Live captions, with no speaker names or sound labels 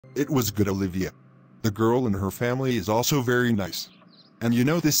It was good, Olivia. The girl and her family is also very nice. And you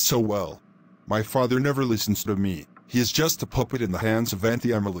know this so well. My father never listens to me. He is just a puppet in the hands of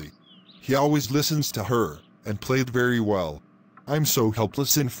Auntie Emily. He always listens to her, and played very well. I'm so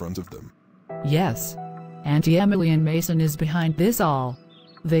helpless in front of them. Yes. Auntie Emily and Mason is behind this all.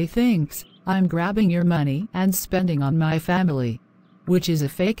 They thinks I'm grabbing your money and spending on my family. Which is a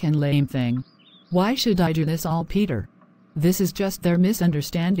fake and lame thing. Why should I do this all, Peter? This is just their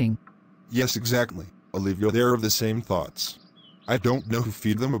misunderstanding. Yes, exactly, Olivia. They're of the same thoughts. I don't know who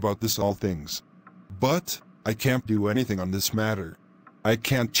feed them about this all things. But I can't do anything on this matter. I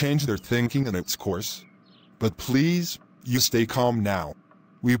can't change their thinking and its course. But please, you stay calm now.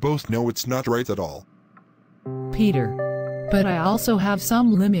 We both know it's not right at all. Peter. But I also have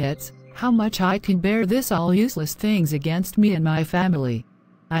some limits, how much I can bear this all useless things against me and my family.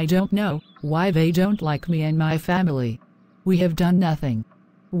 I don't know why they don't like me and my family. We have done nothing.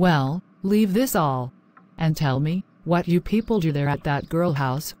 Well, leave this all. And tell me, what you people do there at that girl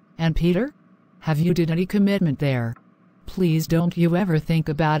house, and Peter? Have you did any commitment there? Please don't you ever think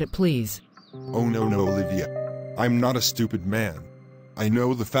about it, please. Oh no, Olivia. I'm not a stupid man. I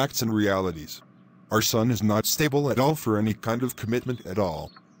know the facts and realities. Our son is not stable at all for any kind of commitment at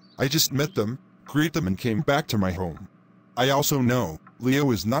all. I just met them, greet them and came back to my home. I also know,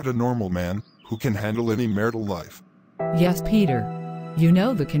 Leo is not a normal man, who can handle any marital life. Yes, Peter. You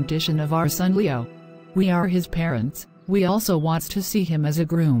know the condition of our son Leo. We are his parents, we also wants to see him as a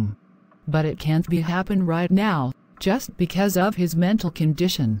groom. But it can't be happen right now, just because of his mental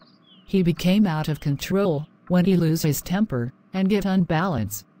condition. He became out of control, when he lose his temper, and get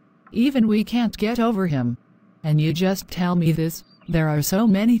unbalanced. Even we can't get over him. And you just tell me this, there are so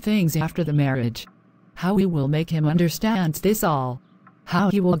many things after the marriage. How we will make him understand this all. How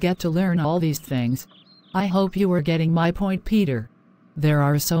he will get to learn all these things. I hope you are getting my point, Peter. There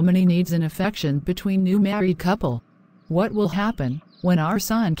are so many needs and affection between new married couple. What will happen when our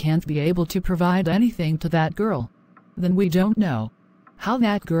son can't be able to provide anything to that girl? Then we don't know how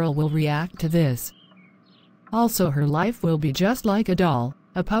that girl will react to this. Also, her life will be just like a doll,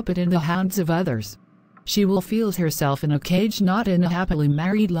 a puppet in the hands of others. She will feel herself in a cage, not in a happily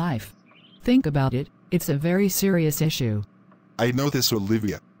married life. Think about it, it's a very serious issue. I know this,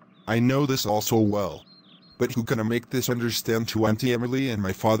 Olivia. I know this all so well. But who gonna make this understand to Auntie Emily and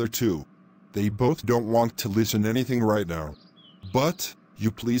my father too? They both don't want to listen anything right now. But,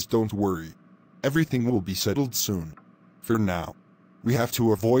 you please don't worry. Everything will be settled soon. For now. We have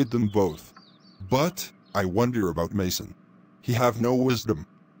to avoid them both. But, I wonder about Mason. He have no wisdom.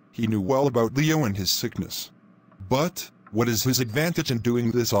 He knew well about Leo and his sickness. But, what is his advantage in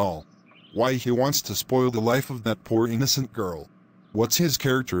doing this all? Why he wants to spoil the life of that poor innocent girl? What's his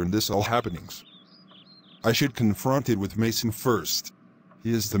character in this all happenings? I should confront it with Mason first.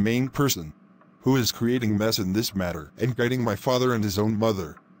 He is the main person who is creating mess in this matter and guiding my father and his own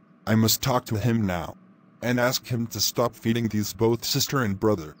mother. I must talk to him now and ask him to stop feeding these both sister and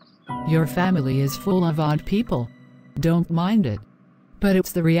brother. Your family is full of odd people. Don't mind it. But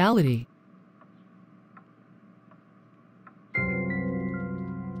it's the reality.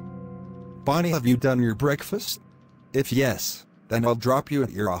 Bonnie, have you done your breakfast? If yes, then I'll drop you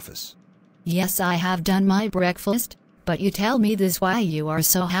at your office. Yes, I have done my breakfast, but you tell me this why you are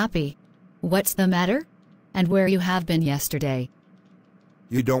so happy. What's the matter? And where you have been yesterday?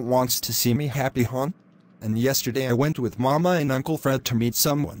 You don't want to see me happy, hon? And yesterday I went with Mama and Uncle Fred to meet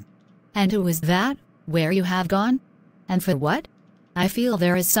someone. And who was that? Where you have gone? And for what? I feel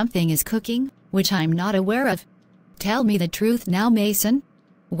there is something is cooking, which I'm not aware of. Tell me the truth now, Mason.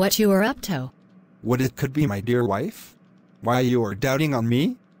 What you are up to? What it could be, my dear wife? Why you are doubting on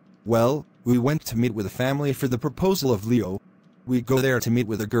me? Well, we went to meet with a family for the proposal of Leo. We go there to meet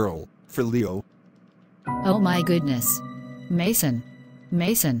with a girl, for Leo. Oh my goodness. Mason.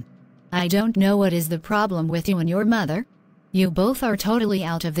 I don't know what is the problem with you and your mother. You both are totally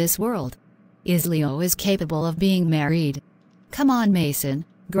out of this world. Is Leo is capable of being married? Come on, Mason,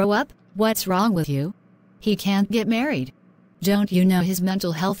 grow up, what's wrong with you? He can't get married. Don't you know his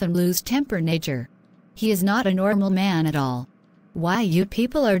mental health and lose temper nature? He is not a normal man at all. Why you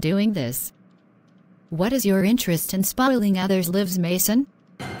people are doing this? What is your interest in spoiling others' lives, Mason?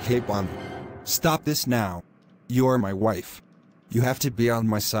 Hey, Bonnie. Stop this now. You are my wife. You have to be on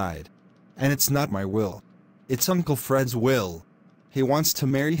my side. And it's not my will. It's Uncle Fred's will. He wants to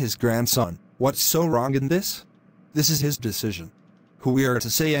marry his grandson. What's so wrong in this? This is his decision. Who we are to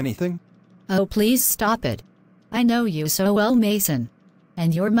say anything? Oh, please stop it. I know you so well, Mason.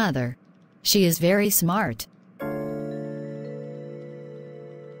 And your mother. She is very smart.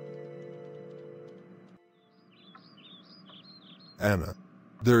 Anna,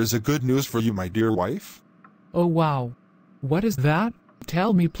 There is a good news for you, my dear wife. Oh wow. What is that?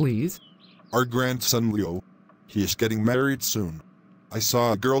 Tell me please. Our grandson Leo. He is getting married soon. I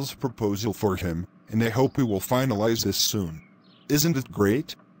saw a girl's proposal for him, and I hope we will finalize this soon. Isn't it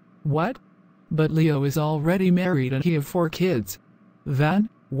great? What? But Leo is already married and he have 4 kids. Then,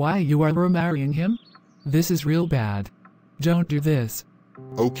 why you are remarrying him? This is real bad. Don't do this.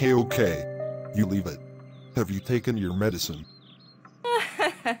 Okay. You leave it. Have you taken your medicine?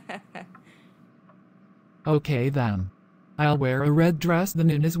 Okay then. I'll wear a red dress then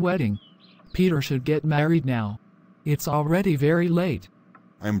in his wedding. Peter should get married now. It's already very late.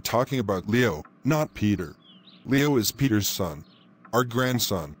 I'm talking about Leo, not Peter. Leo is Peter's son. Our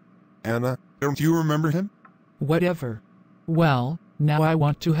grandson. Anna, don't you remember him? Whatever. Well, now I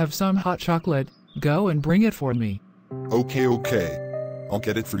want to have some hot chocolate. Go and bring it for me. Okay. I'll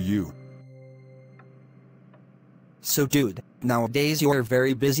get it for you. So dude, nowadays you are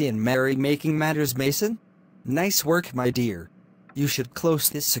very busy in merry-making matters, Mason? Nice work, my dear. You should close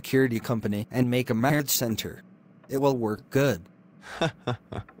this security company and make a marriage center. It will work good.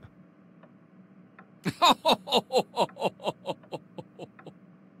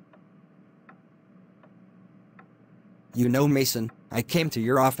 You know, Mason, I came to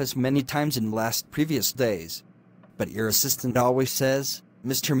your office many times in previous days. But your assistant always says,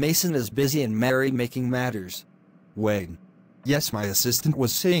 Mr. Mason is busy in merry-making matters. Wayne. Yes, my assistant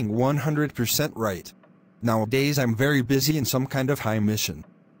was saying 100% right. Nowadays I'm very busy in some kind of high mission.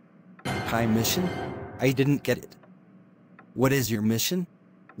 High mission? I didn't get it. What is your mission?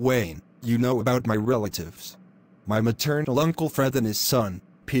 Wayne, you know about my relatives. My maternal uncle Fred and his son,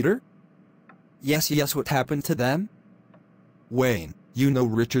 Peter? Yes, what happened to them? Wayne, you know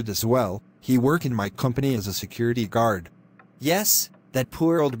Richard as well. He worked in my company as a security guard. Yes, that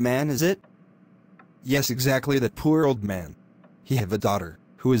poor old man, is it? Yes, exactly, that poor old man. He have a daughter,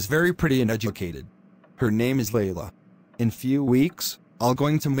 who is very pretty and educated. Her name is Layla. In few weeks, I'll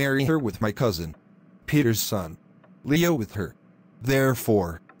going to marry her with my cousin, Peter's son, Leo, with her.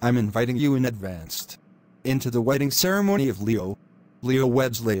 Therefore, I'm inviting you in advance into the wedding ceremony of Leo. Leo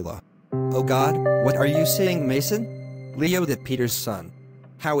weds Layla. Oh God, what are you saying, Mason? Leo, that Peter's son.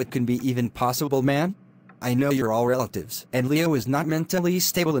 How it can be even possible, man? I know you're all relatives, and Leo is not mentally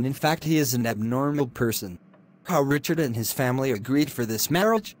stable, and in fact he is an abnormal person. How Richard and his family agreed for this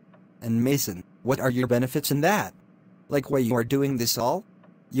marriage? And Mason, what are your benefits in that? Like why you are doing this all?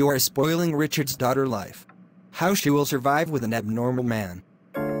 You are spoiling Richard's daughter's life. How she will survive with an abnormal man.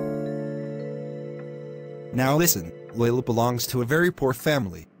 Now listen, Layla belongs to a very poor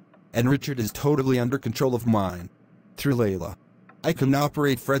family. And Richard is totally under control of mine. Through Layla, I can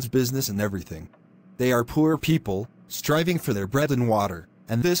operate Fred's business and everything. They are poor people, striving for their bread and water,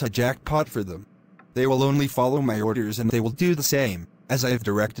 and this a jackpot for them. They will only follow my orders and they will do the same, as I have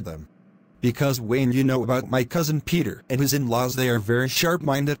directed them. Because Wayne, you know about my cousin Peter and his in-laws, they are very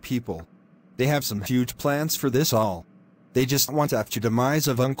sharp-minded people. They have some huge plans for this all. They just want after demise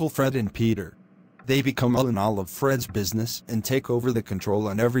of Uncle Fred and Peter. They become all in all of Fred's business and take over the control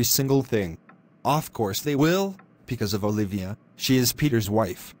on every single thing. Of course they will, because of Olivia, she is Peter's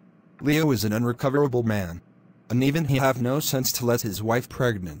wife. Leo is an unrecoverable man. And even he have no sense to let his wife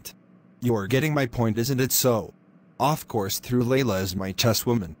pregnant. You're getting my point, isn't it so? Of course, through Layla as my chess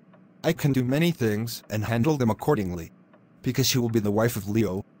woman, I can do many things and handle them accordingly. Because she will be the wife of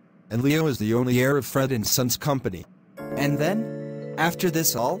Leo. And Leo is the only heir of Fred and Son's company. And then? After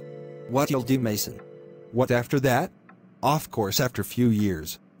this all? What you'll do, Mason? What after that? Of course, after few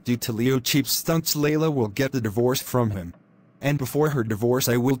years, due to Leo cheap stunts, Layla will get the divorce from him. And before her divorce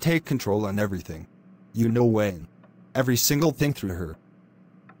I will take control on everything. You know, Wayne. Every single thing through her.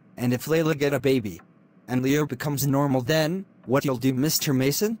 And if Layla get a baby, and Leo becomes normal, then, what you'll do, Mr.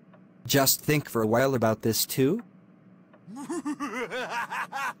 Mason? Just think for a while about this too.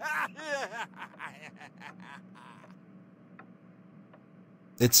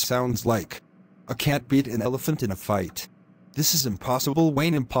 It sounds like I can't beat an elephant in a fight. This is impossible,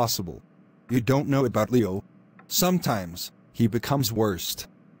 Wayne, impossible. You don't know about Leo. Sometimes, he becomes worst.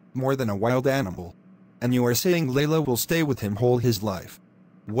 More than a wild animal. And you are saying Layla will stay with him whole his life.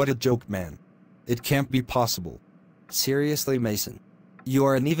 What a joke, man. It can't be possible. Seriously, Mason. You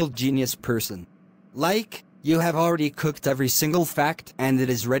are an evil genius person. Like, you have already cooked every single fact and it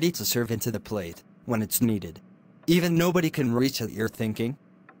is ready to serve into the plate, when it's needed. Even nobody can reach at your thinking.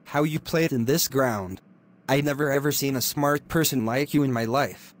 How you play it in this ground. I never ever seen a smart person like you in my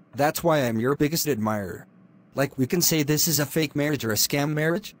life. That's why I'm your biggest admirer. Like, we can say this is a fake marriage or a scam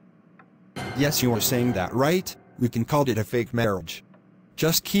marriage? Yes, you are saying that right, we can call it a fake marriage.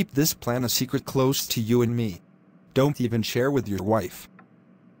 Just keep this plan a secret close to you and me. Don't even share with your wife.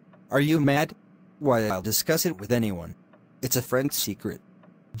 Are you mad? Why, I'll discuss it with anyone. It's a friend's secret.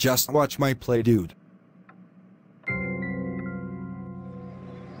 Just watch my play, dude.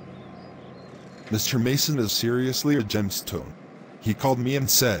 Mr. Mason is seriously a gemstone. He called me and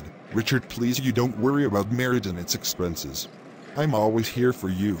said, "Richard, please you don't worry about marriage and its expenses. I'm always here for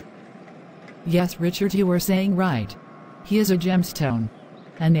you." Yes, Richard, you were saying right. He is a gemstone.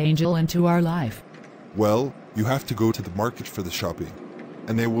 An angel into our life. Well, you have to go to the market for the shopping.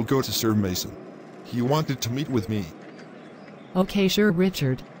 And they will go to Sir Mason. He wanted to meet with me. Okay, sure,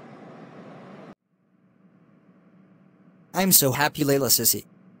 Richard. I'm so happy, Layla Sissy.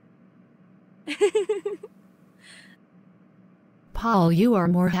 Paul, you are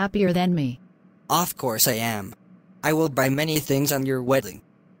more happier than me. Of course I am. I will buy many things on your wedding.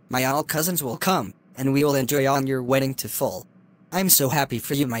 My all cousins will come, and we will enjoy on your wedding to full. I'm so happy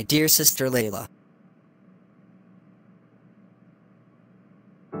for you, my dear sister Layla.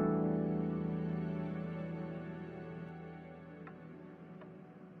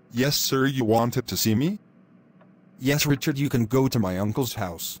 Yes, sir, you wanted to see me? Yes, Richard, you can go to my uncle's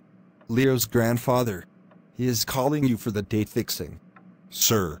house. Leo's grandfather. He is calling you for the date fixing.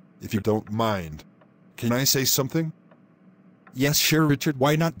 Sir, if you don't mind. Can I say something? Yes, sure, Richard,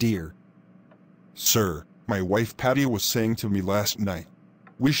 why not, dear? Sir, my wife Patty was saying to me last night,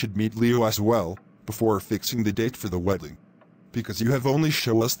 we should meet Leo as well, before fixing the date for the wedding. Because you have only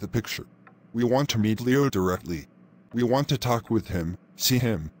shown us the picture. We want to meet Leo directly. We want to talk with him, see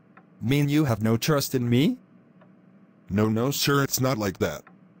him. Mean you have no trust in me? No, sir, it's not like that.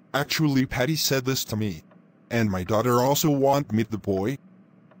 Actually, Patty said this to me. And my daughter also want to meet the boy.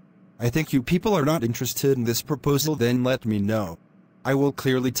 I think you people are not interested in this proposal, then let me know. I will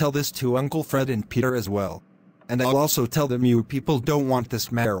clearly tell this to Uncle Fred and Peter as well. And I'll also tell them you people don't want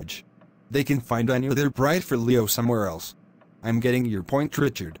this marriage. They can find another bride for Leo somewhere else. I'm getting your point,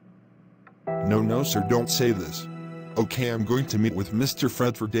 Richard. No, sir, don't say this. Okay, I'm going to meet with Mr.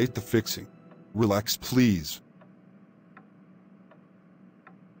 Fred for date the fixing. Relax, please.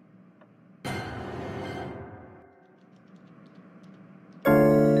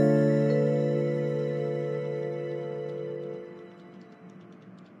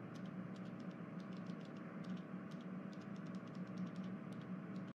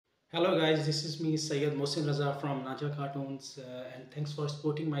 Hello guys, this is me Syed Mohsin Raza from Naja Cartoons and thanks for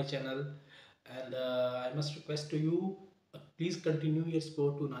supporting my channel and I must request to you please continue your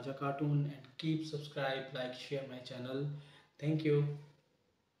support to Naja Cartoon and keep subscribe, like, share my channel. Thank you.